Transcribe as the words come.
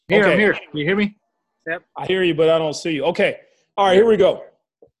Here, Okay. I'm here. You hear me? Yep. I hear you, but I don't see you. Okay. All right, here we go.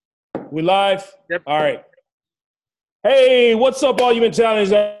 We live? Yep. All right. Hey, what's up, all you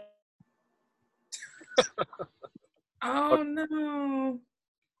mentalities? Oh, no.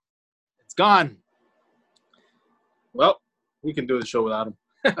 It's gone. Well, we can do the show without him.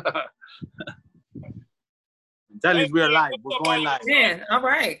 Mentalities, we are live. We're going live. Man, all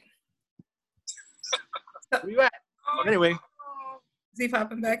right. Where you at? Anyway. Is he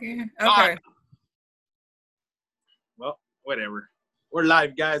popping back in? Okay. Well, whatever. We're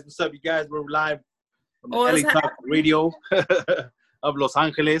live, guys. What's up, you guys? We're live from the What's LA Talk Radio of Los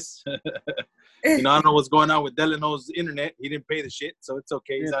Angeles. You know, I don't know what's going on with Delano's internet. He didn't pay the shit, so it's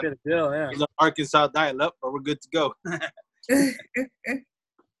okay. He's on Arkansas dial-up, but we're good to go. Where's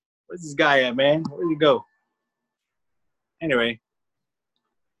this guy at, man? Where'd he go? Anyway.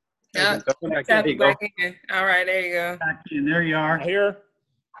 There you go. All right, there you go. There you are. Here?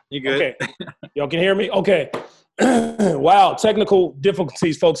 You good? Okay. Y'all can hear me? Okay. Wow, technical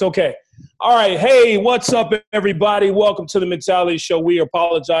difficulties, folks. Okay. All right. Hey, what's up, everybody? Welcome to the Mentality Show. We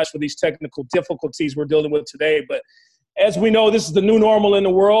apologize for these technical difficulties we're dealing with today, but as we know, this is the new normal in the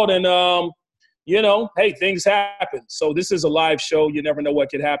world, and, you know, hey, things happen. So this is a live show. You never know what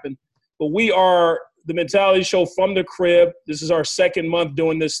could happen. But we are the Mentality Show from the crib. This is our second month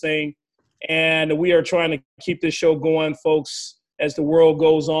doing this thing, and we are trying to keep this show going, folks, as the world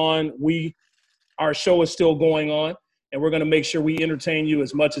goes on. Our show is still going on, and we're going to make sure we entertain you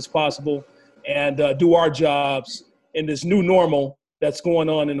as much as possible and do our jobs in this new normal that's going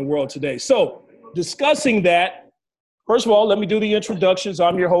on in the world today. So discussing that, first of all, let me do the introductions.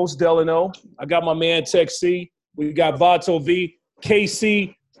 I'm your host, Delano. I got my man, Tech C. We got Vato V,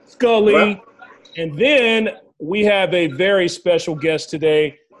 KC, Scully, and then we have a very special guest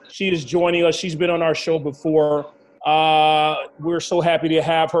today. She is joining us. She's been on our show before. We're so happy to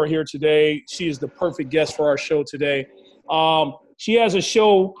have her here today. She is the perfect guest for our show today. She has a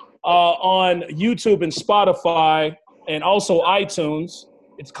show on YouTube and Spotify and also iTunes.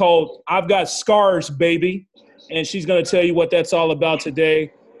 It's called I've Got Scars, Baby, and she's going to tell you what that's all about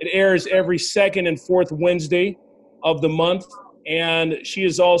today. It airs every second and fourth Wednesday of the month, and she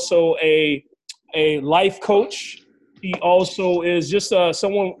is also a life coach. She also is just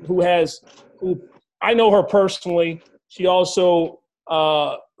someone who I know her personally. She also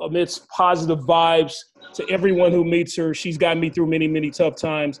emits positive vibes to everyone who meets her. She's gotten me through many, many tough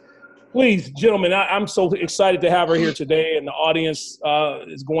times. Please, gentlemen, I'm so excited to have her here today, and the audience we're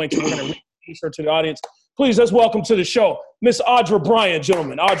going to introduce her to the audience. Please, let's welcome to the show, Miss Audra Bryant,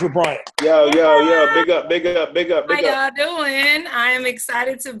 gentlemen. Audra Bryant. Yo. Big up. How y'all doing? I am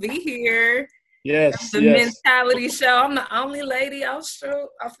excited to be here. Yes. The Mentality Show. I'm the only lady. I feel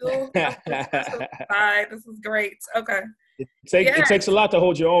fine. This is great. Okay. It takes a lot to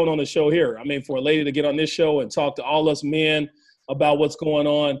hold your own on the show here. I mean, for a lady to get on this show and talk to all us men about what's going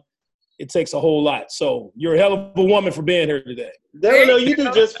on, it takes a whole lot. So you're a hell of a woman for being here today. No, you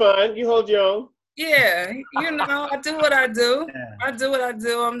do just fine. You hold your own. Yeah, you know, I do what I do. I do what I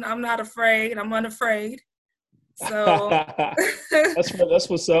do. I'm not afraid. I'm unafraid. So that's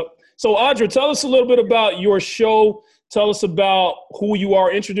what's up. So Audra, tell us a little bit about your show. Tell us about who you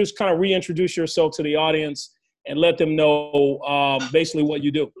are. Reintroduce yourself to the audience and let them know basically what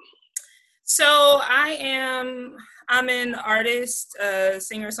you do. So I'm an artist,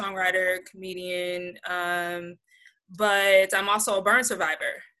 singer-songwriter, comedian, but I'm also a burn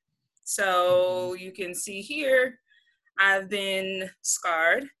survivor. So you can see here, I've been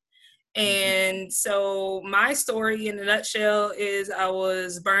scarred. And so my story in a nutshell is I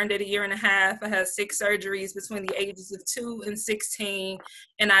was burned at 1.5 years. I had 6 surgeries between the ages of 2 and 16.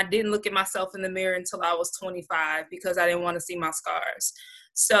 And I didn't look at myself in the mirror until I was 25 because I didn't want to see my scars.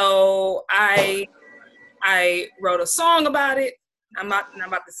 So I wrote a song about it. I'm not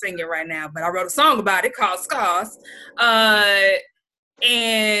about to sing it right now, but I wrote a song about it called Scars.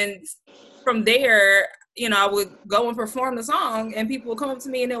 And from there, you know, I would go and perform the song and people would come up to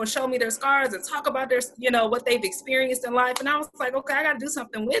me and they would show me their scars and talk about their, you know, what they've experienced in life. And I was like, okay, I got to do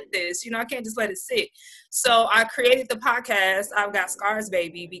something with this. You know, I can't just let it sit. So I created the podcast, I've Got Scars,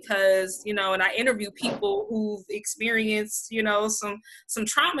 Baby, because, you know, and I interview people who've experienced, you know, some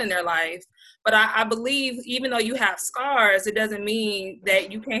trauma in their life. But I believe even though you have scars, it doesn't mean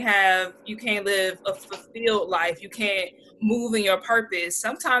that you can't live a fulfilled life. You can't move in your purpose.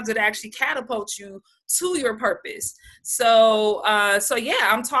 Sometimes it actually catapults you to your purpose. So yeah,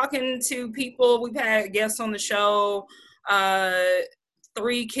 I'm talking to people. We've had guests on the show,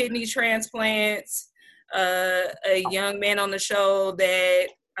 3 kidney transplants, a young man on the show that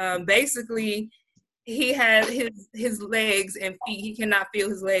basically he had his legs and feet. He cannot feel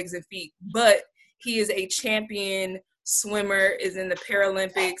his legs and feet, but he is a champion swimmer, is in the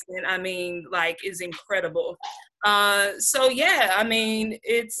Paralympics, and I mean, like, is incredible. So yeah, I mean,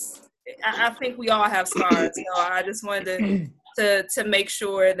 I think we all have scars. So I just wanted to make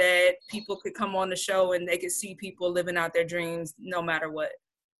sure that people could come on the show and they could see people living out their dreams no matter what.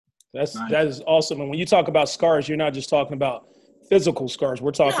 That is awesome. And when you talk about scars, you're not just talking about physical scars.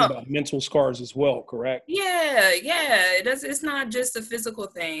 We're talking about mental scars as well, correct? Yeah. It's not just a physical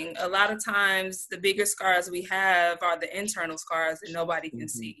thing. A lot of times the biggest scars we have are the internal scars that nobody can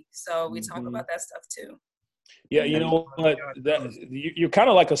see. So we talk about that stuff too. Yeah, you know what? You're kind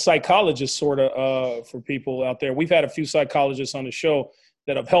of like a psychologist, sort of, for people out there. We've had a few psychologists on the show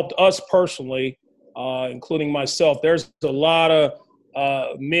that have helped us personally, including myself. There's a lot of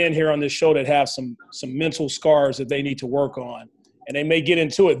men here on this show that have some mental scars that they need to work on, and they may get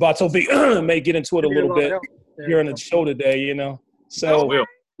into it. Bato B may get into it a little bit here on the show today, you know. So,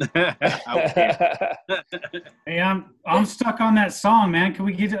 hey, I'm stuck on that song, man. Can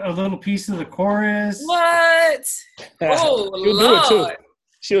we get a little piece of the chorus? What? Oh, She'll do it too.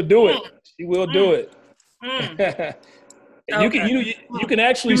 She'll do it. She will do it. Okay. You can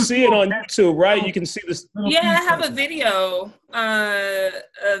actually see it on YouTube, right? You can see this. Yeah, I have a video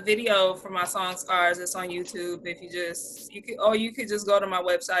for my song Scars. It's on YouTube. You could just go to my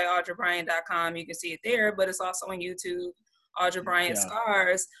website, AudraBryant.com. You can see it there, but it's also on YouTube, Audra Bryant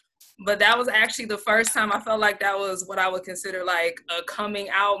Scars. But that was actually the first time I felt like that was what I would consider like a coming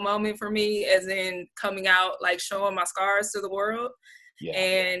out moment for me, as in coming out, like showing my scars to the world. Yeah.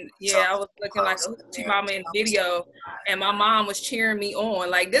 And I was looking like a hoochie mama in the video, and my mom was cheering me on.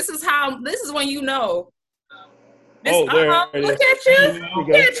 Like, this is when you know. Look at you. Look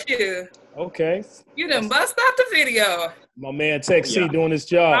at you. Okay. You done bust out the video. My man Tech C doing his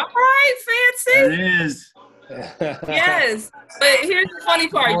job. All right, Fancy. It is. Yes. But here's the funny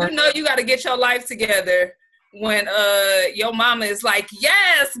part. You know you got to get your life together when your mama is like,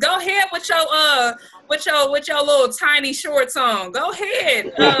 yes, go ahead with your little tiny shorts on. Go ahead.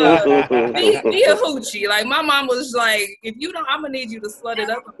 Be a hoochie. Like, my mom was like, if you don't, I'm gonna need you to slut it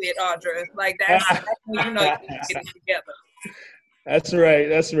up a bit, Audra. Like, that's when you know you get it together. That's right.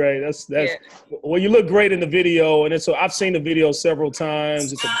 That's well, you look great in the video, and I've seen the video several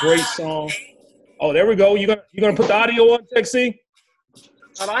times. It's a great song. Oh, there we go. You gonna put the audio on, Tech C?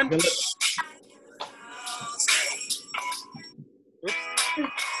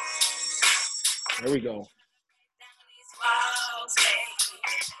 There we go.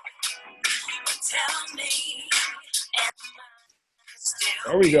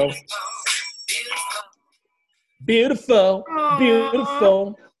 There we go. Beautiful,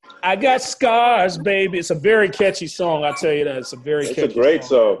 beautiful. I got scars, baby. It's a very catchy song. I tell you that. It's a great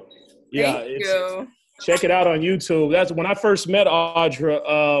song. Yeah, Thank you. Check it out on YouTube. That's when I first met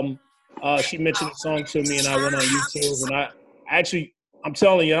Audra. She mentioned the song to me, and I went on YouTube, and I'm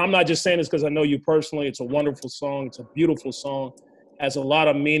telling you, I'm not just saying this because I know you personally. It's a wonderful song. It's a beautiful song. Has a lot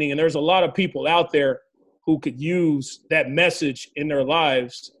of meaning, and there's a lot of people out there who could use that message in their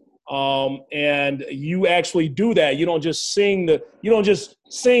lives. And you actually do that. You don't just sing the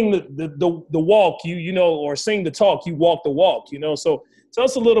walk. You know, or sing the talk. You walk the walk. You know. So tell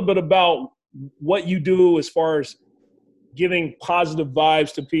us a little bit about what you do as far as giving positive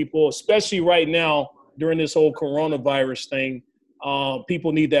vibes to people, especially right now during this whole coronavirus thing.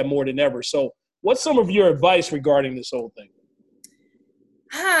 People need that more than ever. So what's some of your advice regarding this whole thing?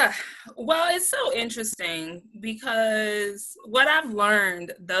 Well, it's so interesting because what I've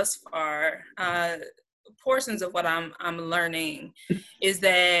learned thus far, portions of what I'm learning is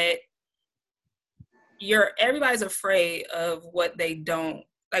that everybody's afraid of what they don't,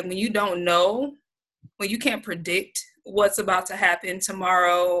 like, when you don't know, when you can't predict what's about to happen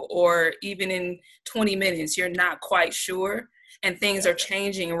tomorrow or even in 20 minutes, you're not quite sure. And things are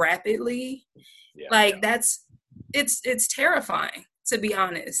changing rapidly. Like, it's terrifying, to be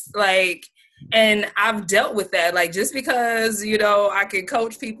honest. Like, and I've dealt with that. Like, just because, you know, I can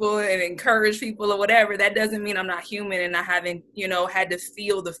coach people and encourage people or whatever, that doesn't mean I'm not human and I haven't, you know, had to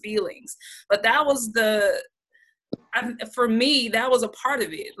feel the feelings. But that was for me, that was a part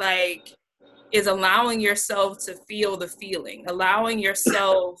of it. Like, is allowing yourself to feel the feeling, allowing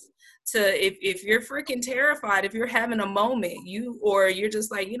yourself to, if you're freaking terrified, if you're having a moment, or you're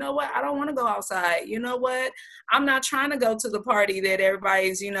just like, you know what, I don't want to go outside. You know what, I'm not trying to go to the party that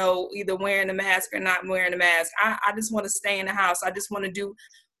everybody's, you know, either wearing a mask or not wearing a mask. I just want to stay in the house. I just want to do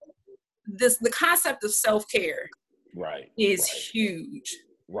this. The concept of self-care is huge.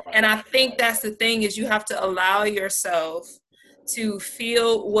 And I think that's the thing, is you have to allow yourself to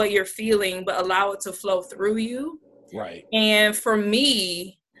feel what you're feeling, but allow it to flow through you. Right. And for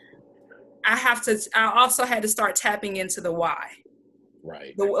me, I also had to start tapping into the why.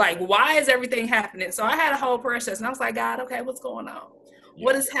 Right. Like, why is everything happening? So I had a whole process, and I was like, God, okay, what's going on? Yeah.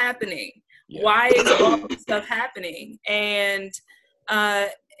 What is happening? Yeah. Why is all this stuff happening? And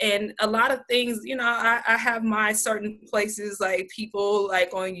a lot of things, you know, I have my certain places, like people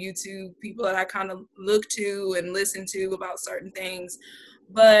like on YouTube, people that I kind of look to and listen to about certain things.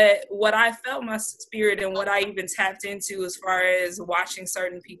 But what I felt my spirit and what I even tapped into as far as watching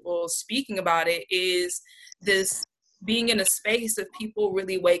certain people speaking about it is this being in a space of people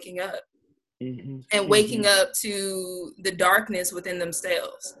really waking up and waking up to the darkness within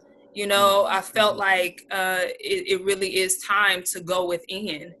themselves. You know, I felt like it really is time to go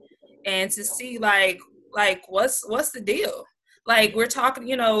within and to see like what's the deal? Like, we're talking,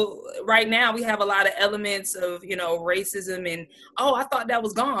 you know, right now we have a lot of elements of, you know, racism and, oh, I thought that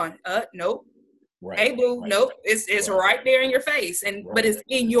was gone. Nope. Right. Hey, boo, nope. It's right there in your face. And but it's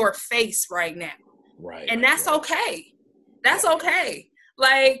in your face right now. Right. And that's okay. That's okay.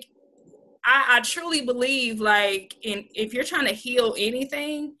 Like, I truly believe, like, if you're trying to heal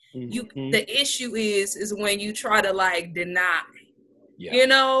anything, the issue is when you try to, like, deny. Yeah. You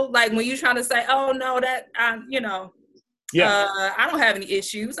know, like when you try to say, oh no, that you know, I don't have any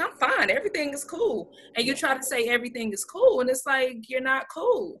issues. I'm fine. Everything is cool. And you try to say everything is cool, and it's like, you're not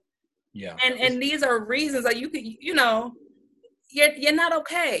cool. Yeah. And these are reasons that you could, you know, you're not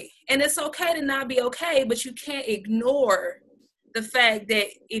okay. And it's okay to not be okay, but you can't ignore the fact that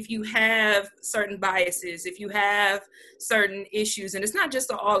if you have certain biases, if you have certain issues, and it's not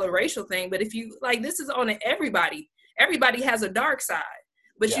just all a racial thing, but if you, like, this is on everybody has a dark side,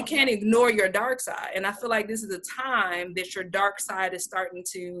 but you can't ignore your dark side. And I feel like this is a time that your dark side is starting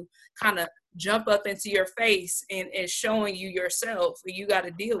to kind of jump up into your face and showing you yourself, and you got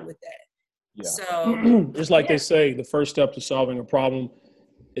to deal with that. Yeah. So just like they say, the first step to solving a problem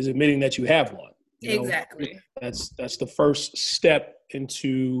is admitting that you have one. You know? Exactly. That's the first step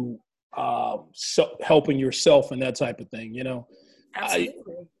into helping yourself and that type of thing. You know,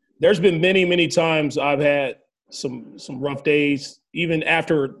 absolutely. There's been many times I've had some rough days, even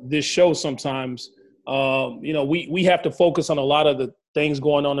after this show. Sometimes, you know, we have to focus on a lot of the things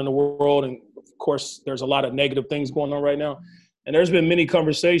going on in the world, and of course, there's a lot of negative things going on right now. And there's been many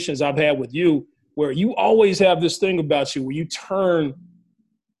conversations I've had with you where you always have this thing about you where you turn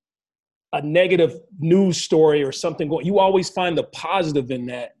a negative news story or something going, you always find the positive in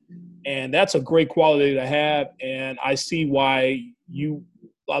that. And that's a great quality to have. And I see why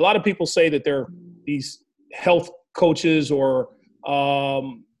a lot of people say that they're these health coaches or,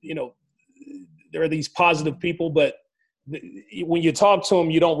 you know, there are these positive people, but when you talk to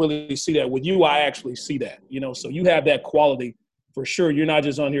them, you don't really see that. With you, I actually see that, you know, so you have that quality for sure. You're not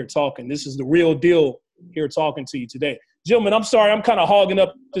just on here talking. This is the real deal here talking to you today. Gentlemen, I'm sorry, I'm kind of hogging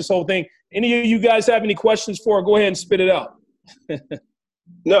up this whole thing. Any of you guys have any questions for her? Go ahead and spit it out.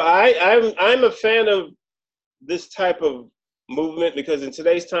 No, I'm a fan of this type of movement because in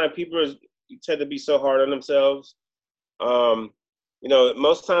today's time, people tend to be so hard on themselves. You know,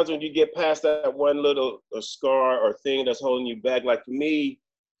 most times when you get past that one little scar or thing that's holding you back, like for me,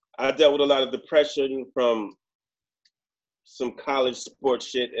 I dealt with a lot of depression from some college sports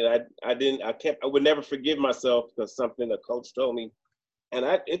shit, and I would never forgive myself because something a coach told me, and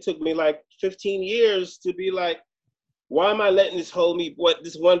it took me like 15 years to be like, why am I letting this hold me? What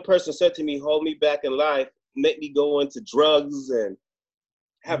this one person said to me hold me back in life, make me go into drugs and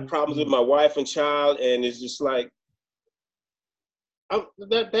have problems with my wife and child, and it's just like,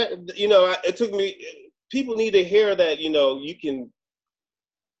 you know, it took me. People need to hear that, you know, you can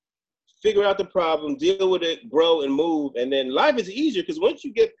figure out the problem, deal with it, grow and move, and then life is easier because once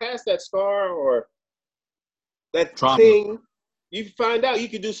you get past that scar or that trauma thing, you find out you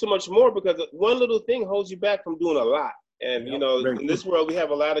can do so much more because one little thing holds you back from doing a lot. And you know, in this world, we have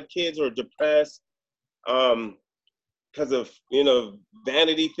a lot of kids who are depressed because of, you know,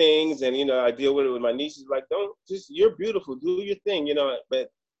 vanity things. And, you know, I deal with it with my nieces, like, you're beautiful, do your thing, you know. But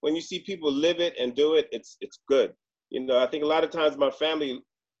when you see people live it and do it, it's good. You know, I think a lot of times my family,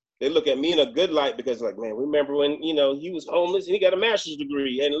 they look at me in a good light because, like, man, remember when, you know, he was homeless and he got a master's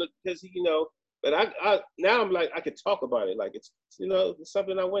degree, and look, because, you know, but I now I'm like, I could talk about it. Like, it's, you know, it's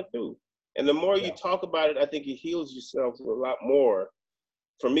something I went through. And the more you talk about it, I think it heals yourself a lot more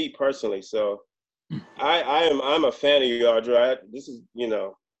for me personally. So I'm a fan of you, Audra. This is, you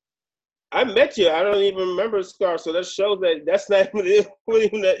know, I met you. I don't even remember Scar. So that shows that that's not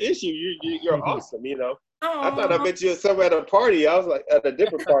even the issue. You're awesome, you know. Aww. I thought I met you somewhere at a party. I was like, at a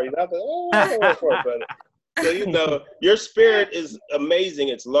different party. And I was like, oh, I don't know for it, brother. So, you know, your spirit is amazing.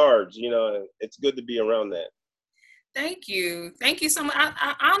 It's large, you know, it's good to be around that. Thank you. Thank you so much.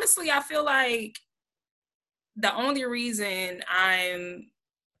 I honestly, I feel like the only reason I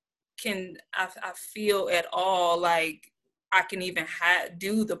feel at all like I can even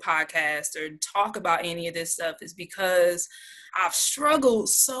do the podcast or talk about any of this stuff is because I've struggled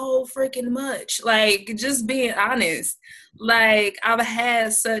so freaking much. Like, just being honest, like I've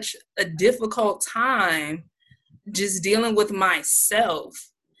had such a difficult time just dealing with myself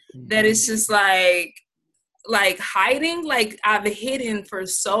that it's just like hiding, like I've hidden for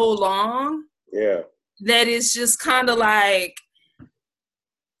so long. Yeah. That it's just kind of like,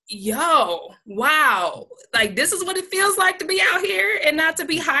 yo, wow, like this is what it feels like to be out here and not to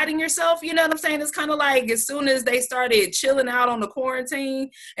be hiding yourself. You know what I'm saying? It's kind of like as soon as they started chilling out on the quarantine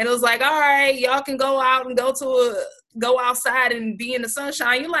and it was like, all right, y'all can go out and go outside and be in the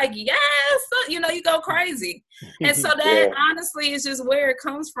sunshine. You're like, yes, you know, you go crazy. And so that honestly is just where it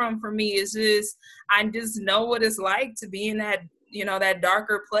comes from for me. It's just, I just know what it's like to be in that, you know, that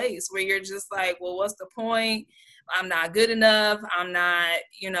darker place where you're just like, well, what's the point? I'm not good enough. I'm not,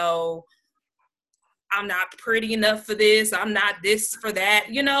 you know, I'm not pretty enough for this. I'm not this for that,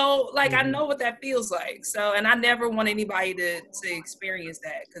 you know, like I know what that feels like. So, and I never want anybody to experience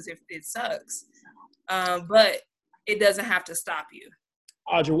that because it sucks. But it doesn't have to stop you.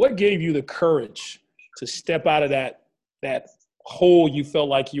 Audra, what gave you the courage to step out of that hole you felt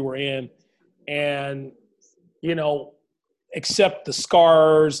like you were in and, you know, accept the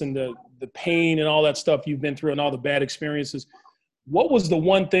scars and the pain and all that stuff you've been through and all the bad experiences? What was the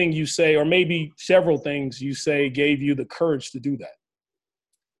one thing you say, or maybe several things you say gave you the courage to do that?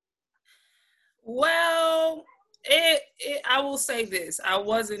 Well, I will say this. I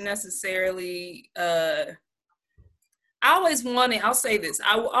wasn't necessarily, I always wanted, I'll say this.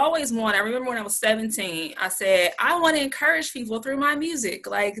 I remember when I was 17, I said, I want to encourage people through my music.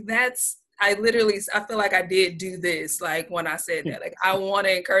 Like I feel like I did do this. Like when I said that, like, I want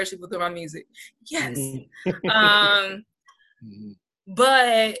to encourage people through my music. Yes.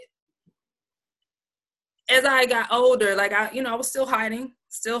 But as I got older, like I was still hiding,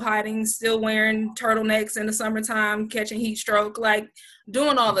 still wearing turtlenecks in the summertime, catching heat stroke, like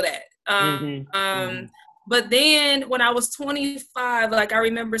doing all of that. But then when I was 25, like I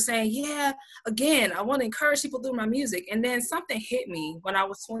remember saying, yeah, again, I want to encourage people through my music. And then something hit me when I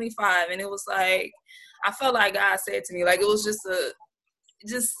was 25 and it was like, I felt like God said to me, like it was just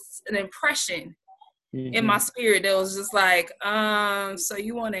an impression in my spirit that was just like, so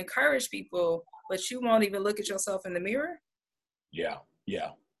you want to encourage people, but you won't even look at yourself in the mirror? Yeah.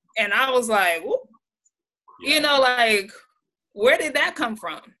 And I was like, whoop. You know, like, where did that come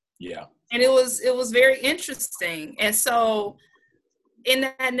from? Yeah. And it was very interesting. And so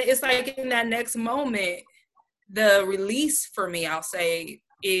it's like in that next moment, the release for me, I'll say,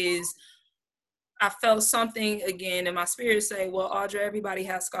 is I felt something again in my spirit say, well, Audra, everybody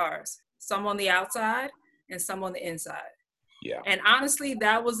has scars. Some on the outside and some on the inside. Yeah. And honestly,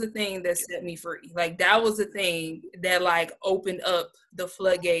 that was the thing that set me free. Like that was the thing that like opened up the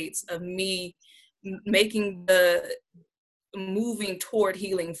floodgates of me making moving toward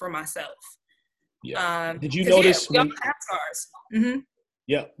healing for myself. Yeah. Did you notice? We all have scars.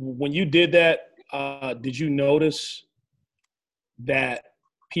 Yeah. When you did that, did you notice that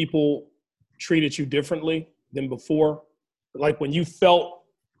people treated you differently than before? Like when you felt,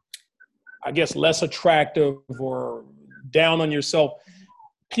 I guess, less attractive or down on yourself,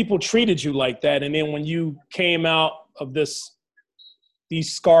 people treated you like that. And then when you came out of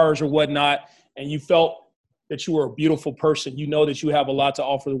these scars or whatnot, and you felt that you were a beautiful person, you know that you have a lot to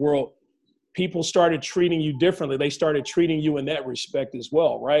offer the world, people started treating you differently. They started treating you in that respect as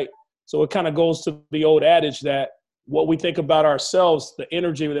well, right? So it kind of goes to the old adage that what we think about ourselves, the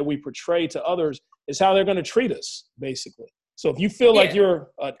energy that we portray to others, is how they're going to treat us, basically. So if you feel like you're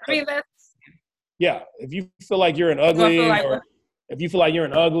if you feel like you're an ugly, if you feel like you're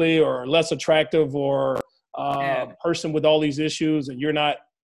an ugly or less attractive or person with all these issues, and you're not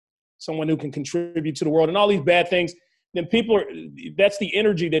someone who can contribute to the world and all these bad things, then that's the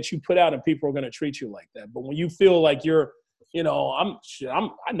energy that you put out, and people are going to treat you like that. But when you feel like you're, you know,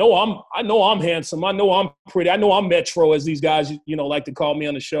 I know I'm handsome, I know I'm pretty, I know I'm Metro, as these guys, you know, like to call me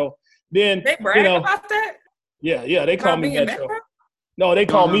on the show. Then they brag about that. Yeah, they call me Metro. No, they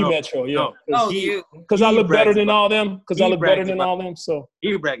call me Metro. Yeah. Because I look better than all them. Because I look better than all them. So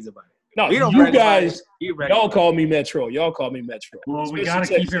he brags about it. No, you guys, y'all call me Metro. Y'all call me Metro. Well, we got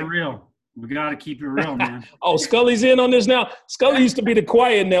to keep it real. We got to keep it real, man. Oh, Scully's in on this now? Scully used to be the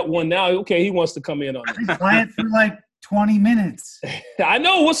quiet in that one. Now, okay, he wants to come in on this. Quiet for like 20 minutes. I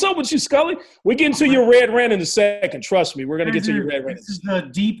know. What's up with you, Scully? We get into your red rant in a second. Trust me, we're gonna get to your red rant. This is a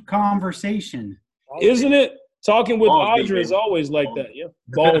deep conversation, isn't it? Talking with Balls Audra deep, is always like that. Yeah,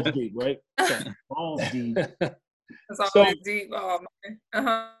 balls deep, right? balls deep. That's always deep. Oh man.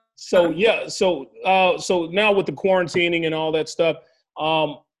 Uh-huh. So yeah, so now with the quarantining and all that stuff,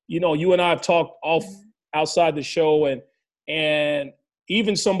 you and I have talked outside the show, and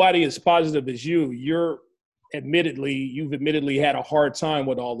even somebody as positive as you've admittedly had a hard time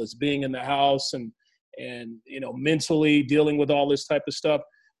with all this, being in the house and mentally dealing with all this type of stuff.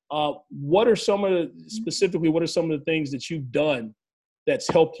 What are some of the things that you've done that's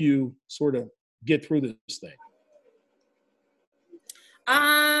helped you sort of get through this thing?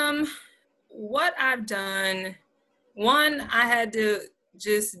 What I've done, one, I had to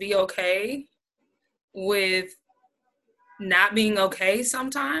just be okay with not being okay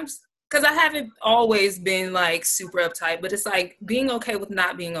sometimes. Because I haven't always been like super uptight, but it's like being okay with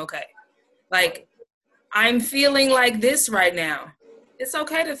not being okay. Like, I'm feeling like this right now. It's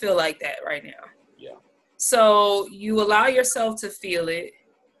okay to feel like that right now. Yeah. So you allow yourself to feel it.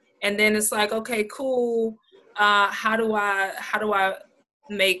 And then it's like, okay, cool. How do I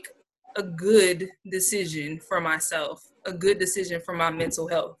make a good decision for myself, a good decision for my mental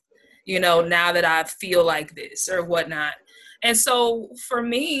health, now that I feel like this or whatnot. And so for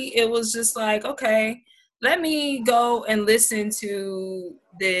me, it was just like, okay, let me go and listen to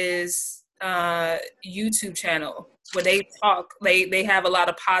this YouTube channel where they talk, they have a lot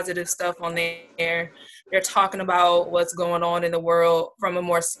of positive stuff on there. They're talking about what's going on in the world from a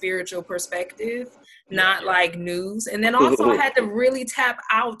more spiritual perspective, not like news. And then also I had to really tap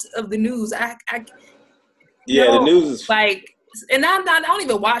out of the news. The news is like, and I don't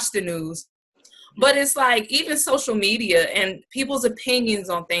even watch the news, but it's like even social media and people's opinions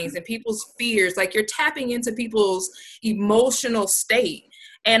on things and people's fears, like you're tapping into people's emotional state.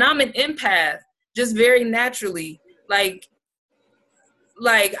 And I'm an empath just very naturally. Like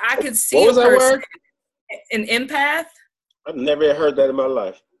I could see what was that word? An empath. I've never heard that in my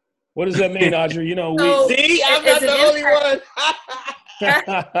life. What does that mean, Audra? See, I'm not the only one.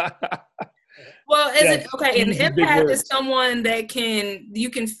 Well, an empath is someone that you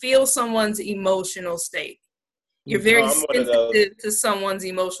can feel someone's emotional state. You're very sensitive to someone's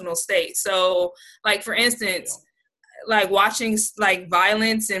emotional state. So, like, for instance, like watching like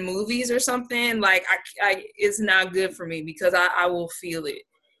violence in movies or something, like I it's not good for me because I will feel it.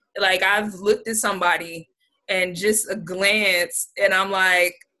 Like I've looked at somebody and just a glance and I'm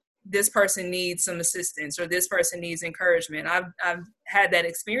like, this person needs some assistance or this person needs encouragement. I've had that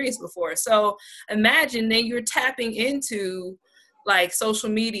experience before. So imagine that you're tapping into like social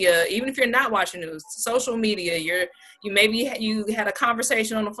media, even if you're not watching news, social media, you had a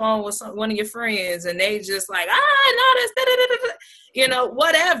conversation on the phone with one of your friends and they just like, I know this,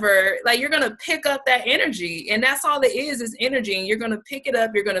 whatever. Like you're going to pick up that energy and that's all it is energy. And you're going to pick it up.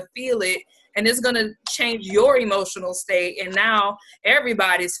 You're going to feel it and it's going to change your emotional state. And now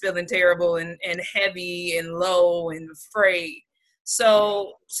everybody's feeling terrible and heavy and low and afraid.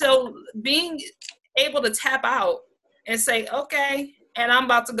 So being able to tap out and say, okay, and I'm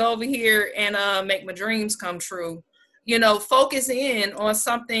about to go over here and make my dreams come true. Focus in on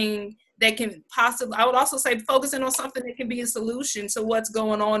something that can possibly, I would also say focusing on something that can be a solution to what's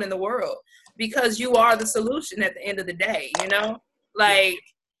going on in the world because you are the solution at the end of the day,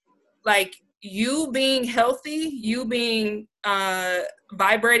 like you being healthy, you being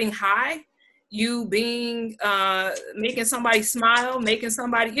vibrating high, you being making somebody smile, making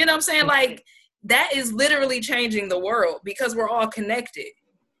somebody, you know what I'm saying? Like that is literally changing the world because we're all connected.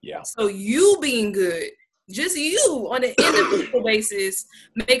 Yeah. So you being good, just you on an individual basis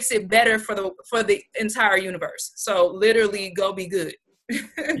makes it better for the entire universe. So literally go be good.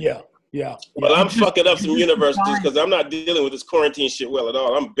 Yeah. Yeah. Well, I'm fucking up some universe just because I'm not dealing with this quarantine shit well at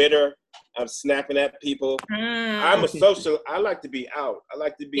all. I'm bitter. I'm snapping at people. I'm a social. I like to be out. I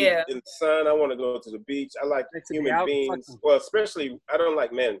like to be in the sun. I want to go to the beach. I like human beings. Well, especially, I don't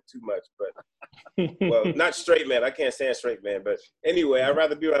like men too much, but well, not straight men. I can't stand straight men. But anyway, I'd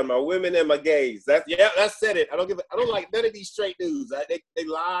rather be around my women and my gays. That said it. I don't like none of these straight dudes. They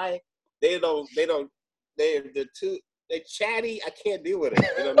lie. They're chatty. I can't deal with it.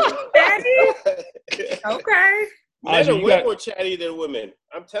 You know what I mean? Okay. Men are way more chatty than women.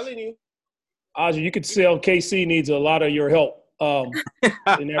 I'm telling you. Audra, you could tell KC needs a lot of your help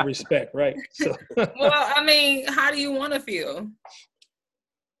in that respect, right? So. Well, I mean, how do you want to feel?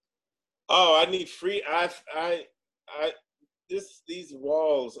 Oh, I need free. These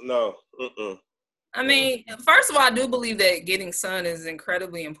walls. No. I mean, first of all, I do believe that getting sun is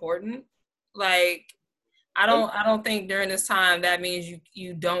incredibly important. Like, I don't think during this time that means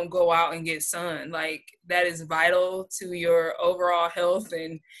you don't go out and get sun. Like that is vital to your overall health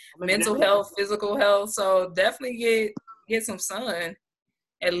and mental health, physical health. So definitely get some sun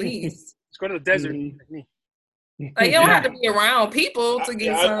at least. Let's go to the desert. Like you don't have to be around people to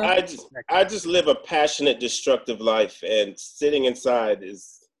get sun. I just live a passionate, destructive life, and sitting inside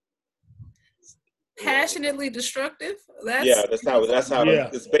is passionately destructive. That's how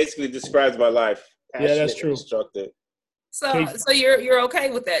it basically describes my life. Yeah, that's true. Destructive. So you're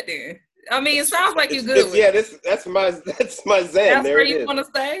okay with that then? I mean, it sounds like you're good. That's my zen. That's there where you want to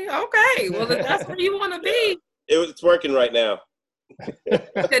stay. Okay, well if that's where you want to be, it's working right now.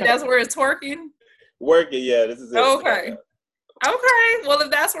 That's where it's working. Working, yeah. This is it. Okay. Okay. Well,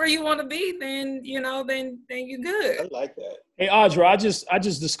 if that's where you want to be, then then you're good. I like that. Hey, Audra, I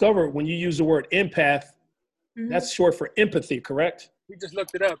just discovered when you use the word empath, that's short for empathy, correct? We just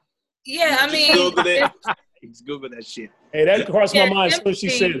looked it up. Yeah, I mean, he's Google that shit. Hey, that crossed my mind as soon as she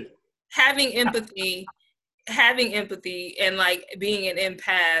said it. Having empathy, and like being an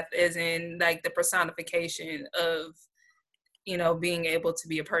empath, as in like the personification of, being able to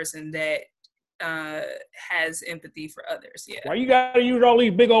be a person that has empathy for others. Yeah. Why you gotta use all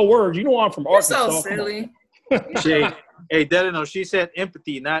these big old words? You know I'm from Arkansas. So silly. Hey, Delano, she said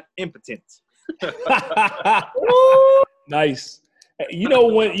empathy, not impotent. Nice. You know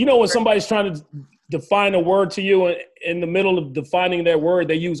when somebody's trying to define a word to you, and in the middle of defining that word,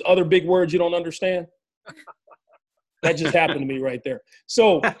 they use other big words you don't understand? That just happened to me right there.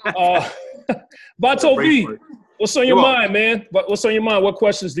 So, Bato V, what's on your mind, man? What's on your mind? What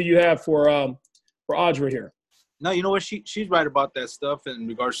questions do you have for Audra here? No, you know what? She's right about that stuff in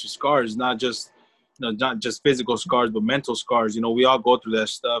regards to scars, not just physical scars, but mental scars. We all go through that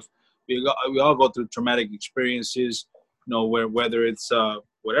stuff. We all go through traumatic experiences. Whether it's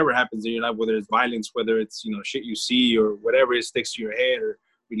whatever happens in your life, whether it's violence, whether it's shit you see or whatever it sticks to your head, or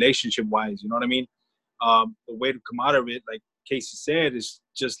relationship wise, you know what I mean? The way to come out of it, like Casey said, is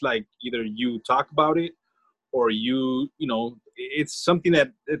just like either you talk about it, or it's something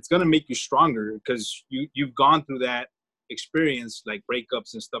that it's gonna make you stronger because you've gone through that experience, like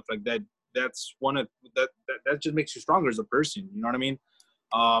breakups and stuff like that. That's one of that just makes you stronger as a person. You know what I mean?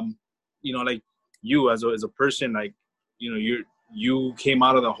 Like you as a person, like you came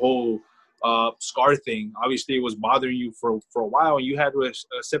out of the whole scar thing. Obviously, it was bothering you for a while, and you had to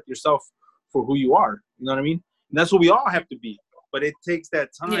accept yourself for who you are. You know what I mean? And that's what we all have to be. But it takes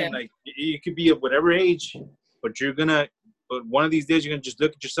that time. Yeah. Like you could be of whatever age, but but one of these days you're gonna just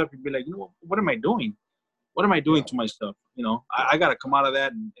look at yourself and be like, what am I doing? What am I doing to myself? I gotta come out of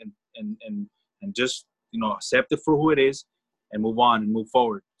that and just accept it for who it is and move on and move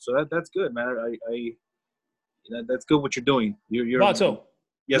forward. So that's good, man. That's good what you're doing. You're Bato,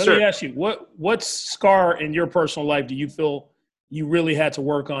 yes, let me ask you, what scar in your personal life do you feel you really had to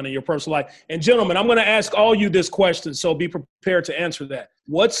work on in your personal life? And gentlemen, I'm going to ask all you this question, so be prepared to answer that.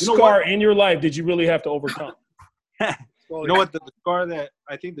 What scar in your life did you really have to overcome? You know what? The scar that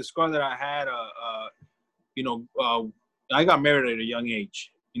I had, I got married at a young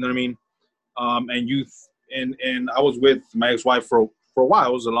age. You know what I mean? And I was with my ex-wife for a while.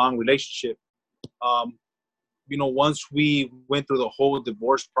 It was a long relationship. Once we went through the whole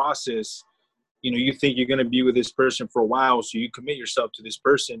divorce process, you think you're going to be with this person for a while, so you commit yourself to this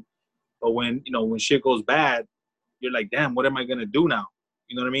person. But when shit goes bad, you're like, damn, what am I going to do now?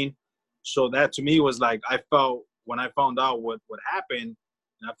 You know what I mean? So that to me was like, I felt when I found out what happened,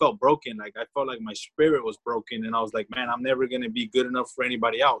 and I felt broken. Like I felt like my spirit was broken, and I was like, man, I'm never going to be good enough for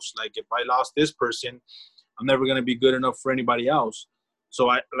anybody else. Like if I lost this person, I'm never going to be good enough for anybody else. So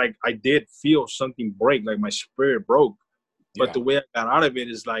I did feel something break, like my spirit broke. But the way I got out of it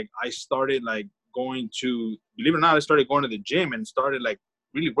is like I started like going to, believe it or not, I started going to the gym and started like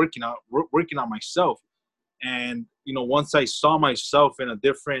really working on myself. And once I saw myself in a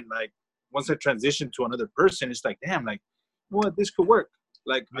different, like once I transitioned to another person, it's like, damn, like what, this could work.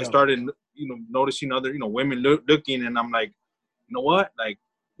 Like I started noticing other women looking, and I'm like, you know what, like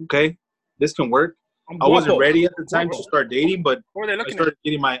okay, this can work. I wasn't ready at the time to start dating, but I started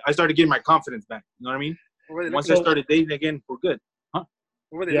getting my confidence back. You know what I mean? Once I started dating again, we're good. Huh?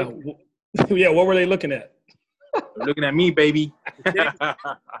 What were they looking at? Yeah, what were they looking at? They're looking at me, baby. That's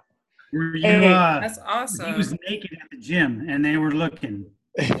awesome. He was naked at the gym, and they were looking.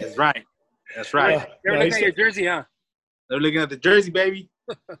 That's right. That's right. They were looking at your jersey, huh? They're looking at the jersey, baby.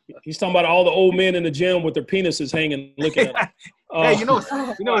 He's talking about all the old men in the gym with their penises hanging, looking at them. Hey, what's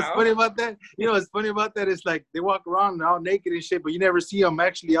funny about that? What's funny about that is like they walk around all naked and shit, but you never see them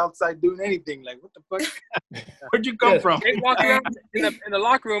actually outside doing anything. Like, what the fuck? Where'd you come from? They walk around in the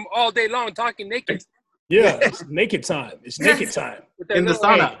locker room all day long talking naked. Yeah, it's naked time. It's naked time. In the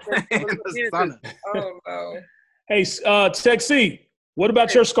sauna. In the sauna. Oh, no. Hey, Tech C, what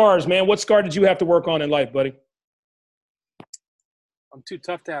about your scars, man? What scar did you have to work on in life, buddy? I'm too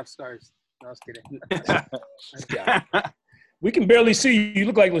tough to have scars. No, I was kidding. We can barely see you. You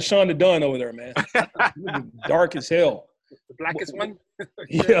look like LaShawn the Dunn over there, man. You look dark as hell. The blackest one?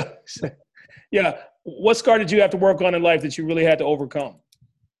 Yeah. Yeah. What scar did you have to work on in life that you really had to overcome?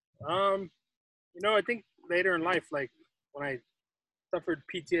 I think later in life, like when I suffered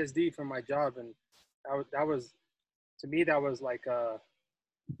PTSD from my job, and that was to me, that was like the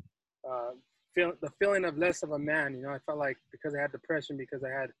feeling of less of a man. I felt like because I had depression, because I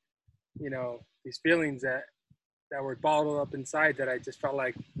had, these feelings that were bottled up inside, that I just felt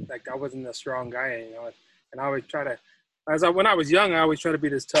like I wasn't a strong guy, and I always try to, when I was young, I always try to be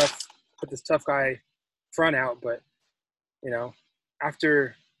put this tough guy front out, but,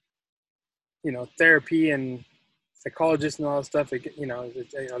 after, therapy and psychologists and all that stuff, I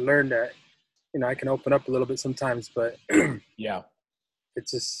learned that, I can open up a little bit sometimes, but yeah,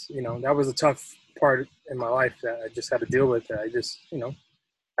 it's just, that was a tough part in my life that I just had to deal with. That I just,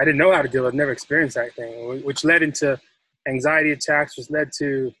 I didn't know how to deal with, never experienced that thing, which led into anxiety attacks, which led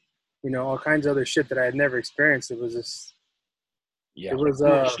to, all kinds of other shit that I had never experienced. It was just, yeah, it was you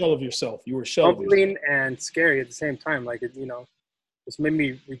were a shell of yourself. You were a shell of yourself. And scary at the same time. Like, it, just made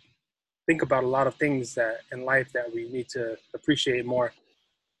me think about a lot of things that in life that we need to appreciate more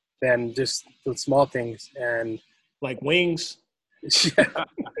than just the small things. And like wings.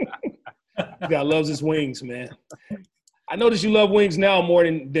 God loves his wings, man. I notice you love wings now more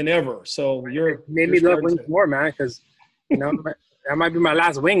than ever. So it made me love wings more, man, because that might be my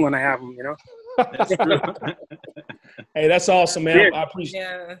last wing when I have them. That's true. Hey, that's awesome, man. I appreciate.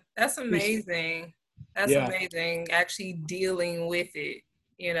 Yeah, that's amazing. That's amazing. Actually dealing with it,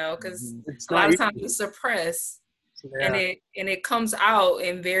 because a lot of times you suppress. Yeah. And it comes out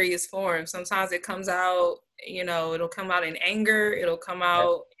in various forms. Sometimes it comes out, it'll come out in anger. It'll come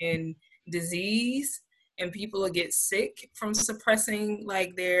out in disease, and people will get sick from suppressing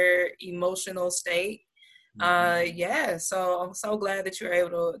like their emotional state. So I'm so glad that you're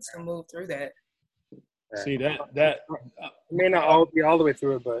able to move through that. See that may not be all the way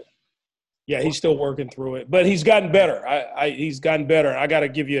through it, but yeah, he's still working through it. But he's gotten better. He's gotten better. I got to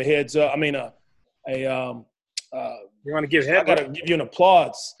give you a heads up. I mean, you want to give head? I gotta give you an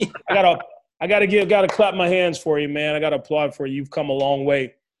applause. I gotta clap my hands for you, man. I gotta applaud for you. You've come a long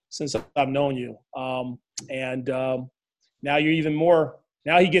way since I've known you. And now you're even more.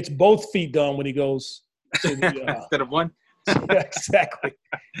 Now he gets both feet done when he goes to the, instead of one. Yeah, exactly.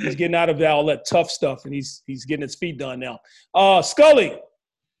 He's getting out of all that tough stuff, and he's getting his feet done now. Scully.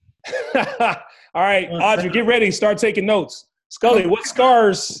 All right, Audra, get ready. Start taking notes. Scully, what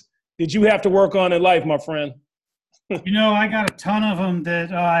scars did you have to work on in life, my friend? I got a ton of them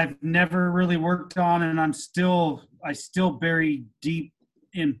that I've never really worked on, and I still bury deep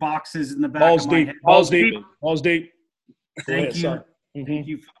in boxes in the back of my head. Balls deep. Thank you. Mm-hmm. Thank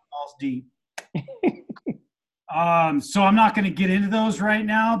you for balls deep. So I'm not going to get into those right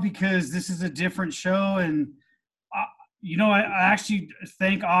now because this is a different show, and I actually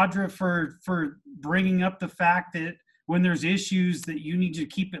thank Audra for bringing up the fact that when there's issues that you need to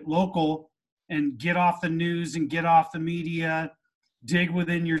keep it local and get off the news and get off the media, dig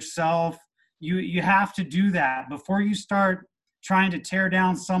within yourself. You have to do that before you start trying to tear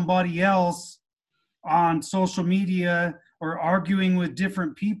down somebody else on social media or arguing with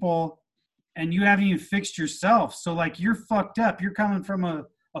different people, and you haven't even fixed yourself. So like, you're fucked up. You're coming from a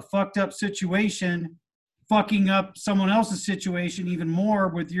fucked up situation, fucking up someone else's situation even more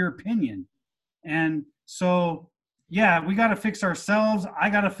with your opinion. And so, yeah, we got to fix ourselves. I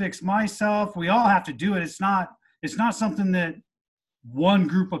got to fix myself. We all have to do it. It's not something that one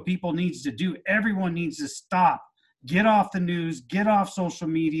group of people needs to do. Everyone needs to stop. Get off the news. Get off social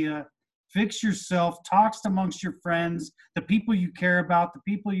media. Fix yourself. Talk amongst your friends, the people you care about, the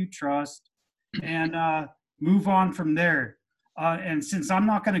people you trust, and move on from there. And since I'm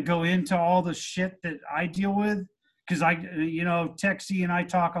not going to go into all the shit that I deal with, because Texie and I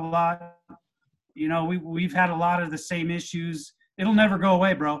talk a lot. We've had a lot of the same issues. It'll never go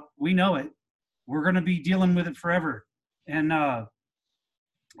away, bro. We know it. We're going to be dealing with it forever. And I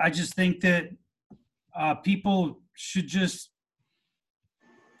just think that people should just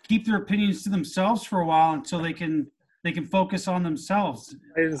keep their opinions to themselves for a while until they can focus on themselves.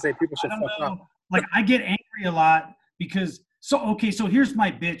 I didn't say people should fuck up. Like, I get angry a lot because so here's my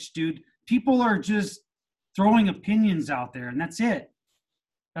bitch, dude. People are just throwing opinions out there, and that's it.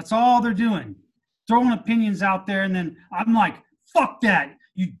 That's all they're doing. Throwing opinions out there, and then I'm like, fuck that.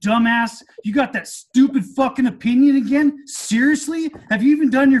 You dumbass. You got that stupid fucking opinion again? Seriously? Have you even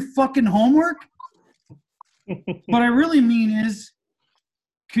done your fucking homework? What I really mean is,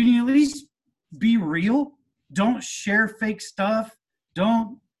 can you at least be real? Don't share fake stuff.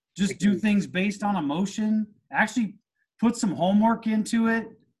 Don't just do things based on emotion. Actually put some homework into it,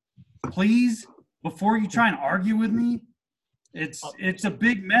 please, before you try and argue with me. It's a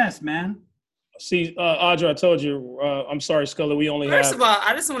big mess, man. See, Audra, I told you. I'm sorry, Scully. We only have. First of all,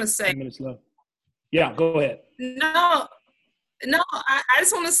 I just want to say. 10 minutes left. Yeah, go ahead. No, I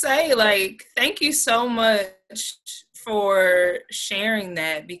just want to say, like, thank you so much for sharing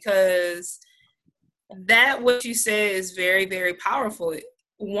that, because that what you said is very, very powerful.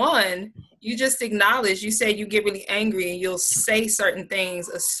 One, you just acknowledge, you said you get really angry and you'll say certain things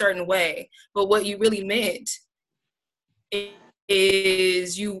a certain way, but what you really meant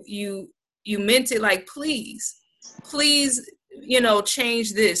is you meant it like, please,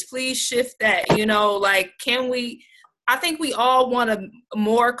 change this, please shift that, like, I think we all want a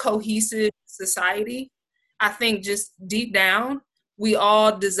more cohesive society. I think just deep down, we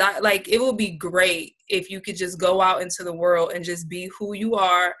all desire, like, it would be great if you could just go out into the world and just be who you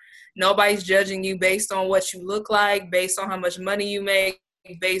are. Nobody's judging you based on what you look like, based on how much money you make,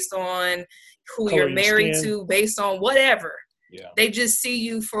 based on who you're married to, based on whatever. Yeah. They just see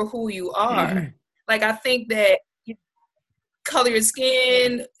you for who you are. Mm-hmm. Like, I think that color your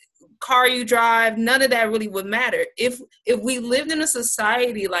skin, car you drive, none of that really would matter. If we lived in a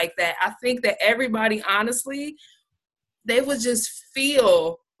society like that, I think that everybody, honestly, they would just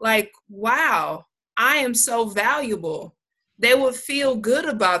feel like, wow, I am so valuable. They would feel good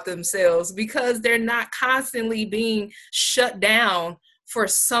about themselves because they're not constantly being shut down for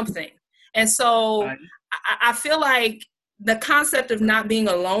something. And so I feel like the concept of not being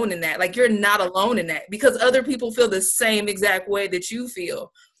alone in that, like, you're not alone in that, because other people feel the same exact way that you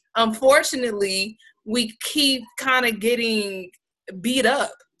feel. Unfortunately, we keep kind of getting beat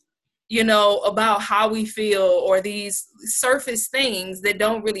up, about how we feel, or these surface things that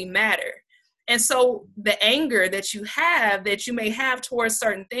don't really matter. And so the anger that you may have towards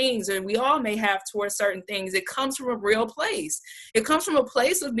certain things, or we all may have towards certain things, it comes from a real place. It comes from a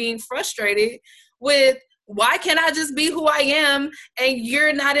place of being frustrated with, why can't I just be who I am and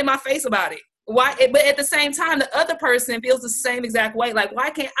you're not in my face about it? Why? But at the same time, the other person feels the same exact way. Like, why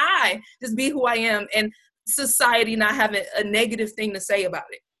can't I just be who I am and society not having a negative thing to say about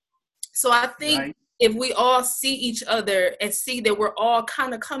it? So I think if we all see each other and see that we're all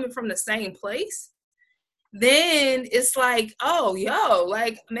kind of coming from the same place, then it's like, oh,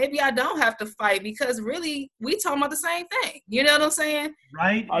 like, maybe I don't have to fight, because really we talking about the same thing. You know what I'm saying?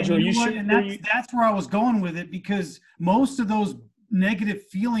 Right. And that's where I was going with it, because most of those negative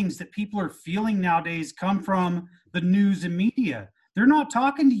feelings that people are feeling nowadays come from the news and media. They're not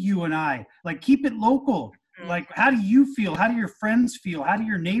talking to you and I. Like, keep it local. Like, how do you feel? How do your friends feel? How do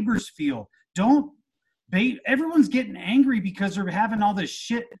your neighbors feel? Everyone's getting angry because they're having all this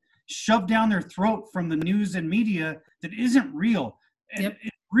shit shoved down their throat from the news and media that isn't real. And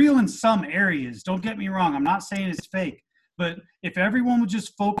it's real in some areas. Don't get me wrong. I'm not saying it's fake. But if everyone would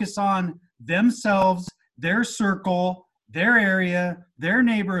just focus on themselves, their circle, their area, their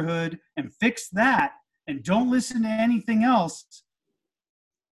neighborhood, and fix that, and don't listen to anything else,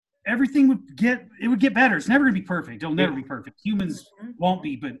 everything would get better. It's never going to be perfect. It'll never be perfect. Humans won't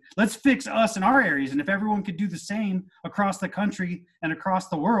be, but let's fix us in our areas. And if everyone could do the same across the country and across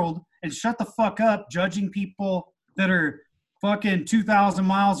the world, and shut the fuck up judging people that are fucking 2,000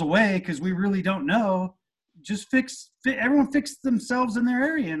 miles away because we really don't know, just everyone fix themselves in their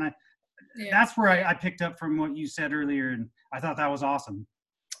area. And that's where I picked up from what you said earlier, and I thought that was awesome.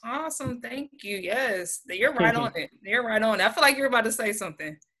 Awesome. Thank you. Yes, you're right on it. You're right on it. I feel like you're about to say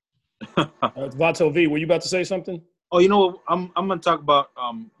something. Vato V, were you about to say something? Oh, I'm gonna talk about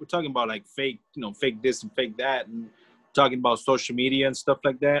we're talking about like fake, fake this and fake that, and talking about social media and stuff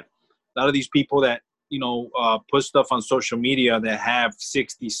like that. A lot of these people that put stuff on social media that have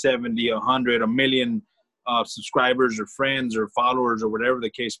 60, 70, 100, 1 million subscribers or friends or followers or whatever the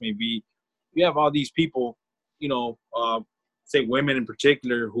case may be. You have all these people, say women in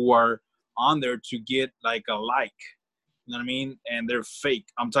particular, who are on there to get like a like. You know what I mean? And they're fake.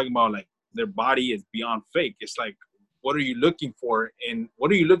 I'm talking about, like, their body is beyond fake. It's like, what are you looking for? And what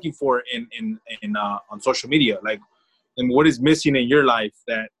are you looking for on social media? Like, and what is missing in your life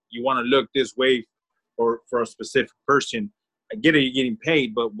that you want to look this way for a specific person? I get it, you're getting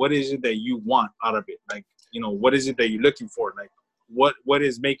paid, but what is it that you want out of it? Like, what is it that you're looking for? Like, what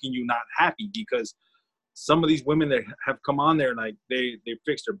is making you not happy? Because some of these women that have come on there, like, they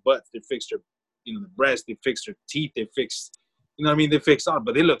fix their butts, they fix their the breast, they fix their teeth, they fix You know what I mean? They fix art,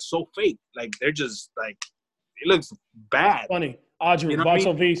 but they look so fake. Like they're just like, it looks bad. Funny, Audra, You know what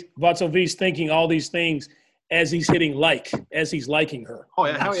I mean? Vato V's thinking all these things as he's hitting as he's liking her. Oh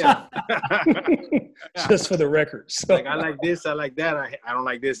yeah, hell yeah. Just for the record. So. Like I like this, I like that. I don't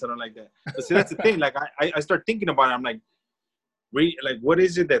like this, I don't like that. But see, that's the thing. Like I start thinking about it. I'm like, what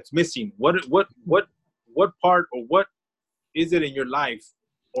is it that's missing? What part or what is it in your life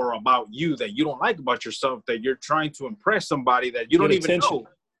or about you that you don't like about yourself that you're trying to impress somebody that you don't even know?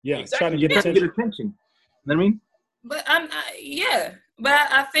 Yeah, exactly. Trying to get attention. You know what I mean? But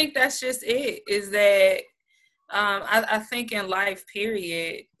I think that's just it. Is that I think in life,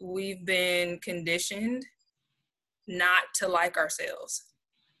 period, we've been conditioned not to like ourselves.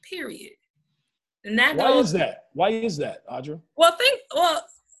 Period. And that Why is that, Audra? Well,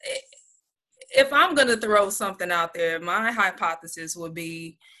 if I'm gonna throw something out there, my hypothesis would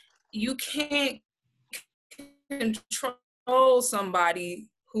be you can't control somebody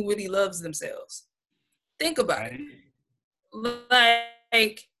who really loves themselves. Think about it.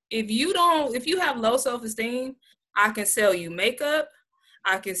 Like if you have low self-esteem, I can sell you makeup,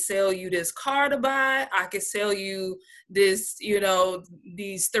 I can sell you this car to buy, I can sell you this,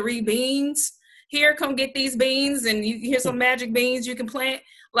 these 3 beans. Here, come get these beans, and here's some magic beans you can plant.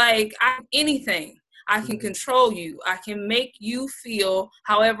 Like anything. I can control you. I can make you feel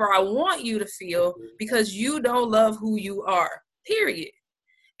however I want you to feel because you don't love who you are. Period.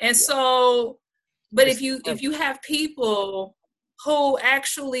 And so, but if you have people who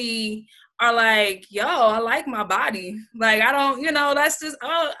actually are like, yo, I like my body. Like, I don't, that's just,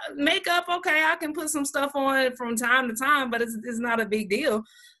 makeup. Okay, I can put some stuff on from time to time, but it's not a big deal.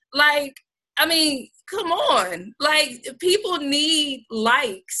 Like, I mean, come on. Like, people need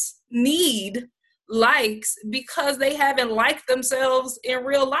likes because they haven't liked themselves in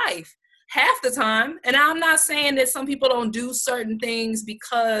real life half the time. And I'm not saying that some people don't do certain things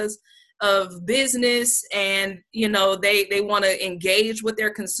because of business and, they want to engage with their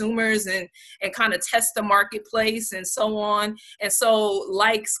consumers and kind of test the marketplace and so on. And so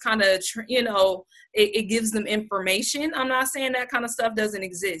likes kind of, it gives them information. I'm not saying that kind of stuff doesn't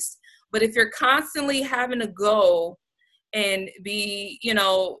exist. But if you're constantly having to go and be,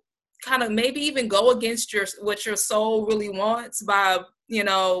 kind of maybe even go against what your soul really wants by,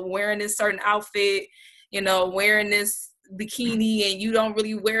 wearing this certain outfit, wearing this bikini, and you don't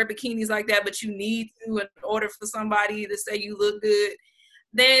really wear bikinis like that, but you need to in order for somebody to say you look good,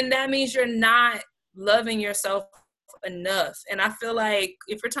 then that means you're not loving yourself enough. And I feel like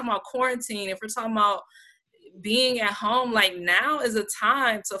if we're talking about quarantine, if we're talking about being at home, like now is a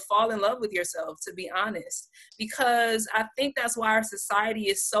time to fall in love with yourself, to be honest, because I think that's why our society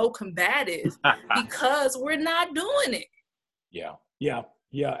is so combative because we're not doing it. Yeah,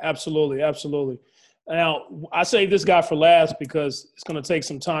 absolutely. Now, I saved this guy for last because it's going to take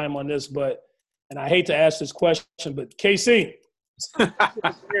some time on this, and I hate to ask this question, but KC,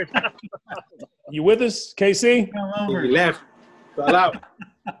 you with us, KC? He left. Fell out.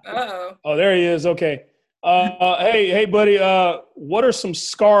 Oh, there he is. Okay. Hey, buddy. What are some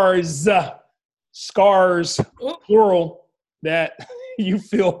scars, plural, that you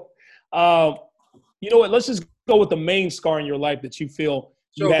feel? You know what? Let's just go with the main scar in your life that you feel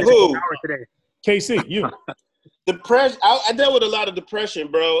you had today. KC, you. Depression. I dealt with a lot of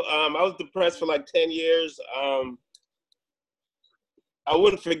depression, bro. I was depressed for like 10 years. I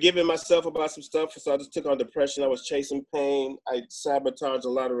wasn't forgiving myself about some stuff, so I just took on depression. I was chasing pain. I sabotaged a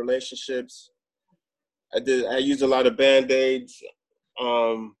lot of relationships. I used a lot of Band-Aids.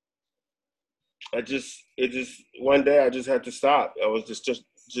 One day I just had to stop. I was just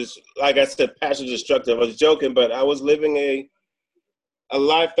like I said, passion destructive. I was joking, but I was living a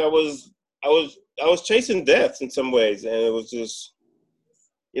life that I was chasing death in some ways, and it was just,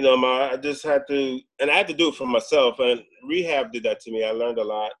 I just had to, and I had to do it for myself. And rehab did that to me. I learned a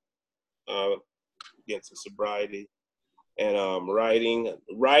lot, getting some sobriety. And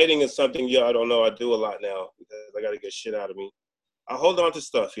writing is something I don't know. I do a lot now because I got to get shit out of me. I hold on to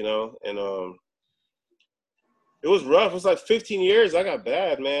stuff, and it was rough. It was like 15 years. I got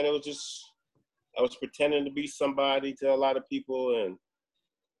bad, man. It was just, I was pretending to be somebody to a lot of people,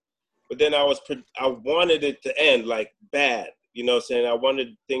 but then I wanted it to end like bad, what I'm saying? I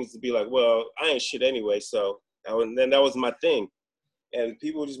wanted things to be like, well, I ain't shit anyway, so then that was my thing. And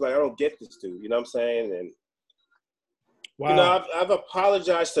people were just like, I don't get this dude, you know what I'm saying? And wow. I've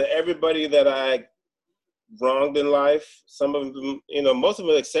apologized to everybody that I wronged in life. Some of them, most of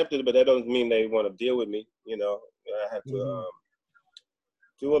them accepted it, but that doesn't mean they want to deal with me. I had to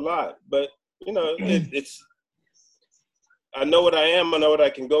do a lot. But, it's, I know what I am. I know what I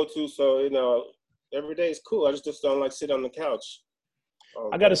can go to. So, every day is cool. I just don't like sit on the couch.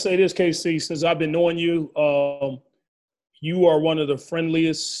 I got to say this, KC, since I've been knowing you, you are one of the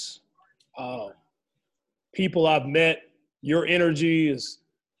friendliest people I've met. Your energy is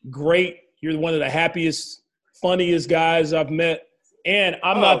great. You're one of the happiest, funniest guys I've met. And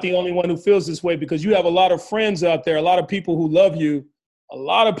I'm not the only one who feels this way, because you have a lot of friends out there, a lot of people who love you, a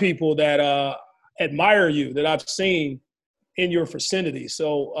lot of people that admire you that I've seen in your vicinity.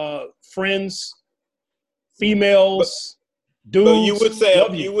 So friends, females, dudes.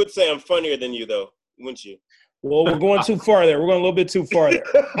 But you would say I'm funnier than you, though, wouldn't you? Well, we're going too far there. We're going a little bit too far there.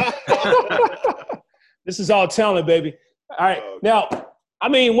 This is all talent, baby. All right. Now, I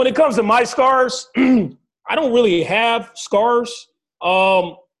mean, when it comes to my scars, I don't really have scars.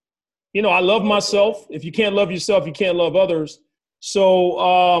 You know, I love myself. If you can't love yourself, you can't love others. So,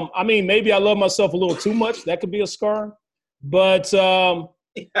 I mean, maybe I love myself a little too much. That could be a scar. But,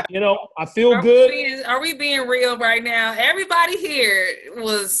 you know, I feel good. Are we being real right now? Everybody here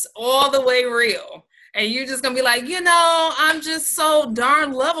was all the way real. And you're just going to be like, you know, I'm just so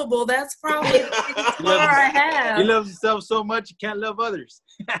darn lovable. That's probably the biggest scar I have. You love yourself so much you can't love others.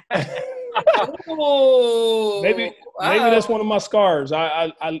 Maybe that's one of my scars.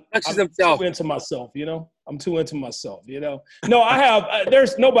 I'm too into myself, you know? I'm too into myself, you know? No, I have,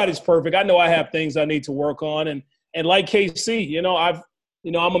 nobody's perfect. I know I have things I need to work on. And like KC, you know, I'm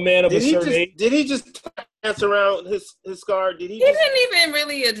a man of a certain age. Did he just dance around his scar? He didn't even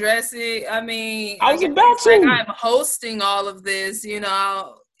really address it. I mean, I was about to. Like I'm hosting all of this, you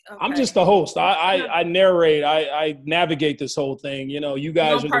know. Okay. I'm just the host. I narrate. I navigate this whole thing. You know, you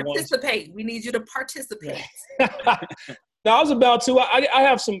guys are the ones. Participate. We need you to participate. Now, I was about to. I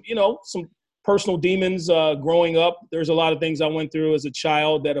have some, you know, some personal demons growing up. There's a lot of things I went through as a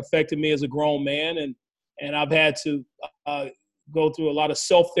child that affected me as a grown man, and I've had to go through a lot of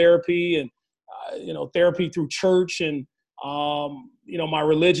self-therapy and, you know, therapy through church. And, you know, my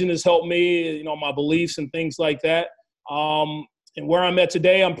religion has helped me, you know, my beliefs and things like that. And where I'm at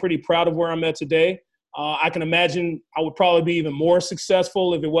today, I'm pretty proud of where I'm at today. I can imagine I would probably be even more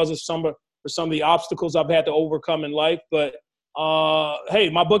successful if it wasn't for some of the obstacles I've had to overcome in life. But, hey,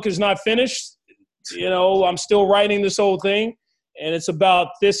 my book is not finished. You know, I'm still writing this whole thing. And it's about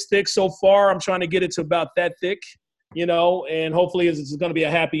this thick so far. I'm trying to get it to about that thick. You know, and hopefully it's going to be a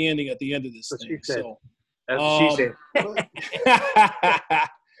happy ending at the end of this thing. So, that's what she said.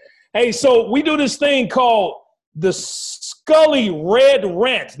 Hey, so we do this thing called the Scully Red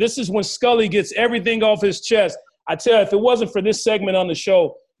Rant. This is when Scully gets everything off his chest. I tell you, if it wasn't for this segment on the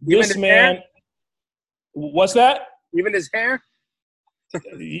show, this man, hair? What's that? Even his hair?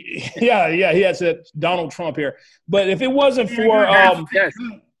 Yeah, he has that Donald Trump here. But if it wasn't for yes.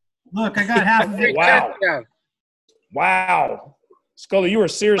 Look, I got half of it. Wow. Scully, you were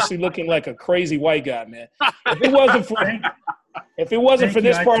seriously looking like a crazy white guy, man. If it wasn't for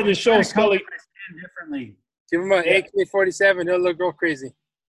this part of the show, Scully. Differently. Give him an AK-47, he'll look real crazy.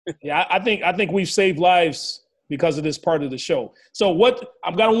 Yeah, I think we've saved lives because of this part of the show. So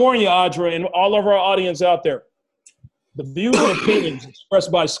I'm going to warn you, Audra, and all of our audience out there, the views and opinions expressed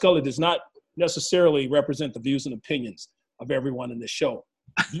by Scully does not necessarily represent the views and opinions of everyone in the show.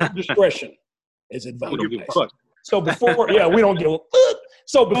 Your discretion is advised. So before we don't give.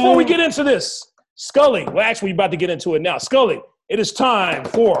 So before we get into this, Scully, well, actually, we're about to get into it now. Scully, it is time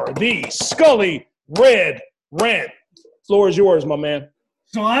for the Scully Red Rant. Floor is yours, my man.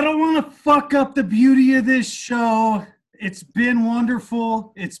 So I don't want to fuck up the beauty of this show. It's been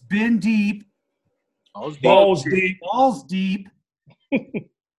wonderful. It's been deep. Balls deep. Balls deep.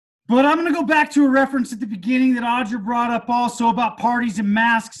 But I'm going to go back to a reference at the beginning that Audra brought up also about parties and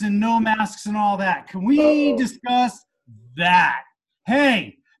masks and no masks and all that. Can we discuss that?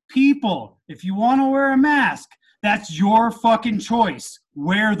 Hey, people, if you want to wear a mask, that's your fucking choice.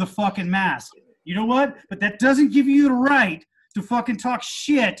 Wear the fucking mask. You know what? But that doesn't give you the right to fucking talk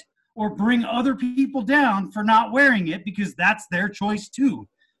shit or bring other people down for not wearing it, because that's their choice too.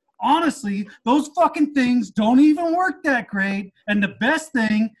 Honestly, those fucking things don't even work that great, and the best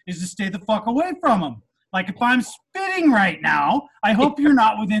thing is to stay the fuck away from them. Like if I'm spitting right now, I hope you're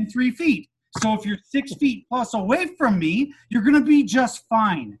not within 3 feet. So if you're 6 feet plus away from me, you're going to be just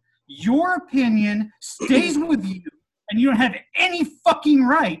fine. Your opinion stays with you, and you don't have any fucking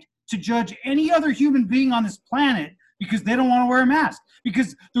right to judge any other human being on this planet because they don't want to wear a mask.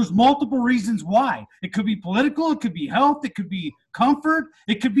 Because there's multiple reasons why. It could be political, it could be health, it could be comfort,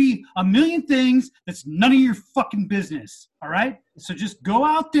 it could be a million things that's none of your fucking business. All right? So just go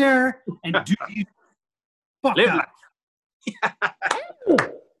out there and do you fuck up.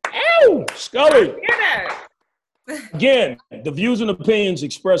 Ow! Scully. Again, the views and opinions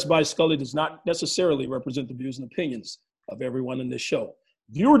expressed by Scully does not necessarily represent the views and opinions of everyone in this show.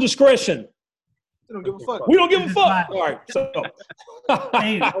 Viewer discretion. We don't give a fuck. We don't give a fuck. All right. So,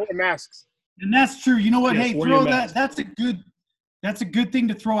 hey, wear masks. And that's true. You know what? Yes, Hey, throw that. That's a good thing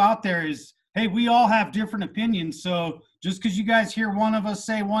to throw out there is, hey, we all have different opinions. So just because you guys hear one of us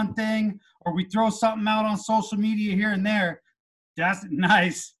say one thing or we throw something out on social media here and there, that's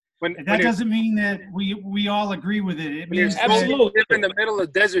nice. That doesn't mean that we all agree with it. It means absolutely live in the middle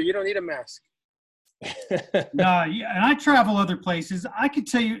of the desert. You don't need a mask. No, yeah, and I travel other places. I could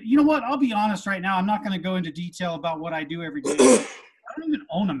tell you, you know what? I'll be honest right now. I'm not going to go into detail about what I do every day. I don't even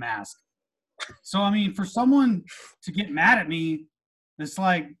own a mask. So, I mean, for someone to get mad at me, it's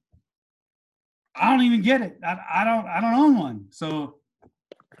like, I don't even get it. I don't own one. So,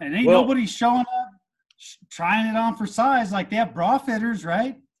 and ain't nobody showing up, trying it on for size. Like they have bra fitters,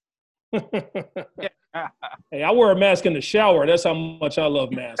 right? Hey, I wear a mask in the shower. That's how much I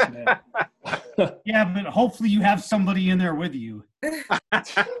love masks, man. Yeah, but hopefully you have somebody in there with you.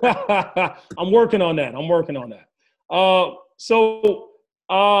 I'm working on that.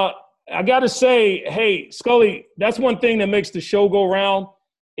 I got to say, hey, Scully, that's one thing that makes the show go round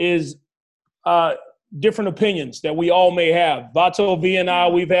is different opinions that we all may have. Vato V and I,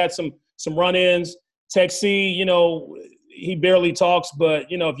 we've had some run-ins. Texie, you know, he barely talks, but,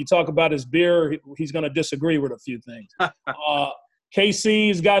 you know, if you talk about his beer, he's going to disagree with a few things.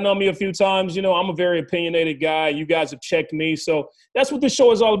 KC's gotten on me a few times. You know, I'm a very opinionated guy. You guys have checked me. So that's what this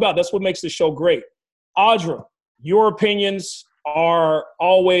show is all about. That's what makes the show great. Audra, your opinions are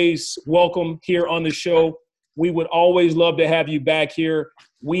always welcome here on the show. We would always love to have you back here.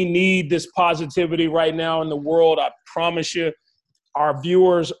 We need this positivity right now in the world. I promise you, our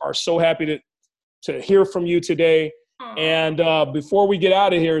viewers are so happy to hear from you today. And before we get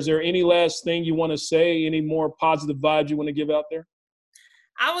out of here, is there any last thing you want to say? Any more positive vibes you want to give out there?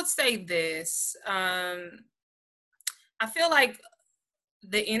 I would say this. I feel like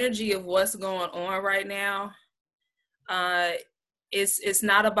the energy of what's going on right now, it's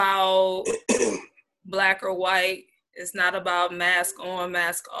not about black or white. It's not about mask on,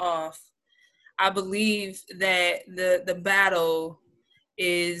 mask off. I believe that the battle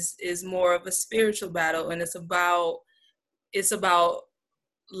is more of a spiritual battle, and it's about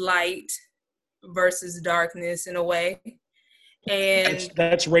light versus darkness in a way. And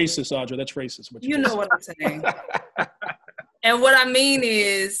that's racist, Audra. That's racist. You know what I'm saying. And what I mean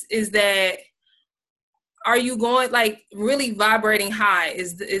is that are you going, like, really vibrating high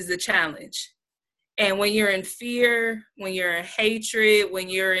is the challenge. And when you're in fear, when you're in hatred, when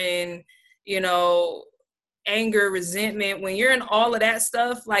you're in, you know, anger, resentment, when you're in all of that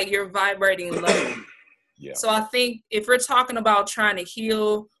stuff, like, you're vibrating low. Yeah. So I think if we're talking about trying to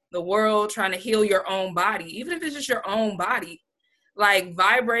heal the world, trying to heal your own body, even if it's just your own body, like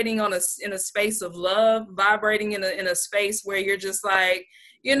vibrating in a space of love, vibrating in a space where you're just like,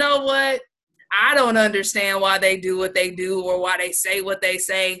 you know what? I don't understand why they do what they do or why they say what they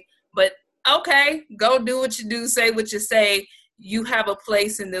say, but okay, go do what you do, say what you say. You have a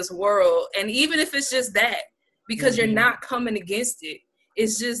place in this world. And even if it's just that, because you're not coming against it,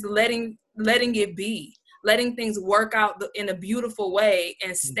 it's just letting it be. Letting things work out in a beautiful way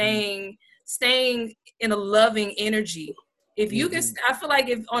and staying in a loving energy. If you can, I feel like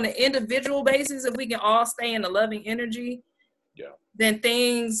if on an individual basis, if we can all stay in a loving energy, then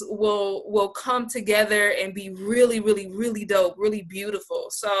things will come together and be really, really, really dope, really beautiful.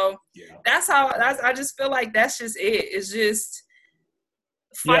 So I just feel like that's just it. It's just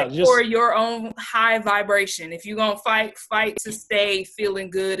fight for your own high vibration. If you're going to fight to stay feeling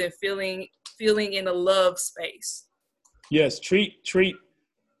good and feeling in a love space. Yes,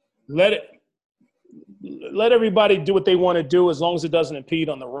 let everybody do what they want to do as long as it doesn't impede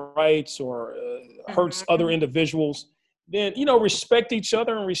on the rights or hurts other individuals. Then, you know, respect each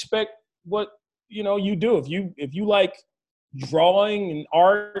other and respect what, you know, you do. If you like drawing and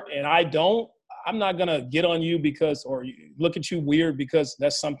art and I don't, I'm not going to get on you or look at you weird because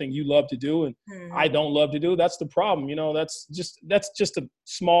that's something you love to do and I don't love to do. That's the problem. You know, that's just a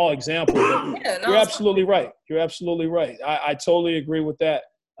small example. You're absolutely right. You're absolutely right. I totally agree with that.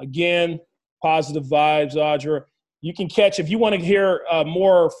 Again, positive vibes, Audra. You can catch, if you want to hear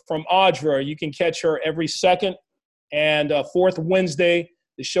more from Audra, you can catch her every second and fourth Wednesday.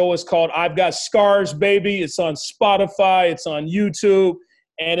 The show is called I've Got Scars, Baby. It's on Spotify. It's on YouTube.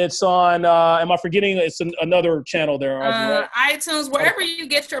 And it's on, am I forgetting? It's another channel there. Right? iTunes, wherever you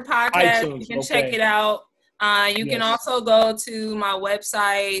get your podcast, you can check it out. You can also go to my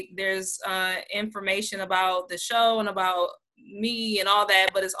website. There's information about the show and about me and all that,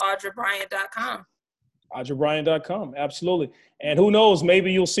 but it's AudraBryant.com. AudraBryant.com. Absolutely. And who knows,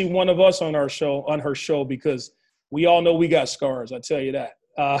 maybe you'll see one of us on her show, because we all know we got scars. I tell you that.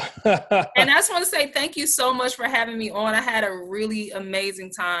 And I just want to say thank you so much for having me on. I had a really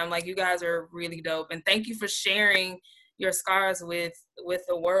amazing time. Like, you guys are really dope. And thank you for sharing your scars with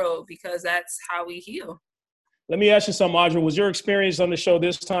the world, because that's how we heal. Let me ask you something, Audra. Was your experience on the show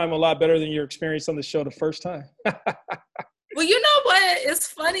this time a lot better than your experience on the show the first time? Well, you know what? It's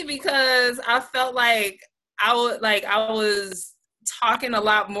funny because I felt like I was talking a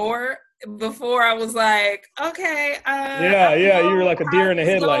lot more before. I was like, okay. You were like a deer in the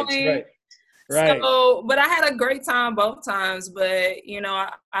headlights, right? Right. So, but I had a great time both times. But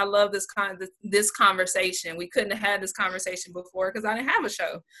I love this conversation. We couldn't have had this conversation before because I didn't have a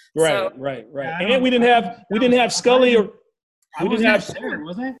show. Right. Yeah, and we didn't have Scully or we didn't have there,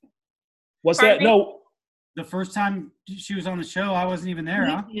 was I? What's that? Me? No. The first time she was on the show, I wasn't even there,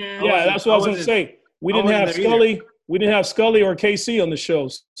 huh? Yeah, that's what I was going to say. We didn't have Scully. Either. We didn't have Scully or KC on the show.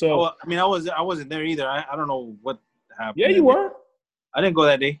 So I wasn't there either. I don't know what happened. Yeah, you were. I didn't go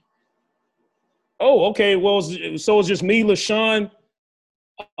that day. Oh, okay. Well, so it's just me, LaShawn,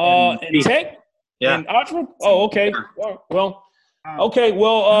 and Tech, and Audra. Oh, okay. Well, okay.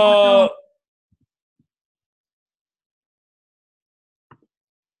 Well,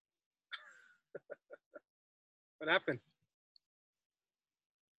 what happened?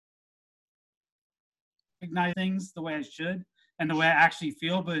 Recognize things the way I should and the way I actually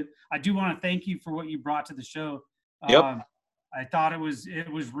feel, but I do want to thank you for what you brought to the show. Yep. I thought it was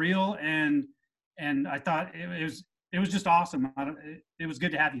real, and I thought it was just awesome. It was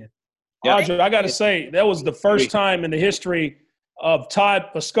good to have you. Audra, I got to say, that was the first time in the history of Todd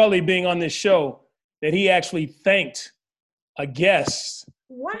Scully being on this show that he actually thanked a guest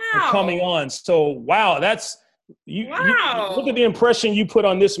for coming on. So, wow, that's you look at the impression you put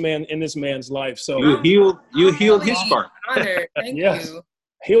on this man in this man's life. So you healed his scar. Thank you.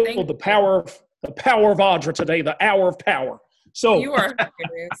 Healed the power of Audra today, the hour of power. So you are.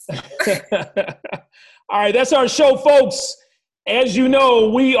 All right, that's our show, folks. As you know,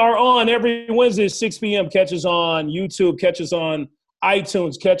 we are on every Wednesday at 6 p.m. Catch us on YouTube, catch us on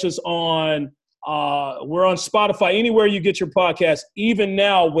iTunes, catch us on we're on Spotify, anywhere you get your podcast. Even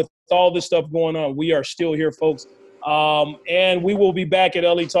now, with all this stuff going on, we are still here, folks. And we will be back at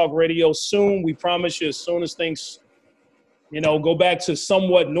LA Talk Radio soon. We promise you, as soon as things, go back to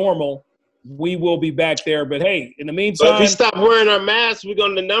somewhat normal, we will be back there. But hey, in the meantime, but if we stop wearing our masks,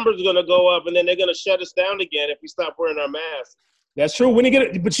 the numbers are gonna go up, and then they're gonna shut us down again if we stop wearing our masks. That's true. We didn't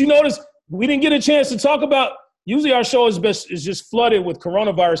get it, but you notice we didn't get a chance to talk about. Usually our show is just flooded with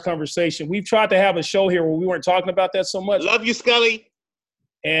coronavirus conversation. We've tried to have a show here where we weren't talking about that so much. Love you, Scully.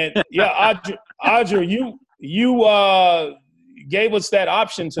 And yeah, Audra, you gave us that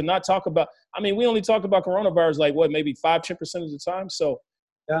option to not talk about. I mean, we only talk about coronavirus maybe 5-10% of the time. So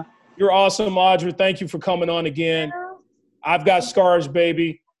yeah, you're awesome, Audra. Thank you for coming on again. I've got scars,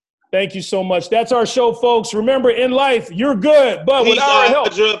 baby. Thank you so much. That's our show, folks. Remember, in life, you're good, but with our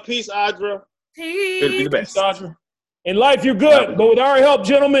help. Peace, Audra. Could be the best. Audra. In life, you're good, but with our help,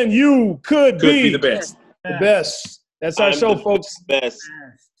 gentlemen, you could be the best. The best. That's our show, folks. Best.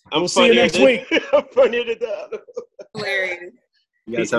 We'll see you next week. I'm funnier than that. Hilarious. You guys have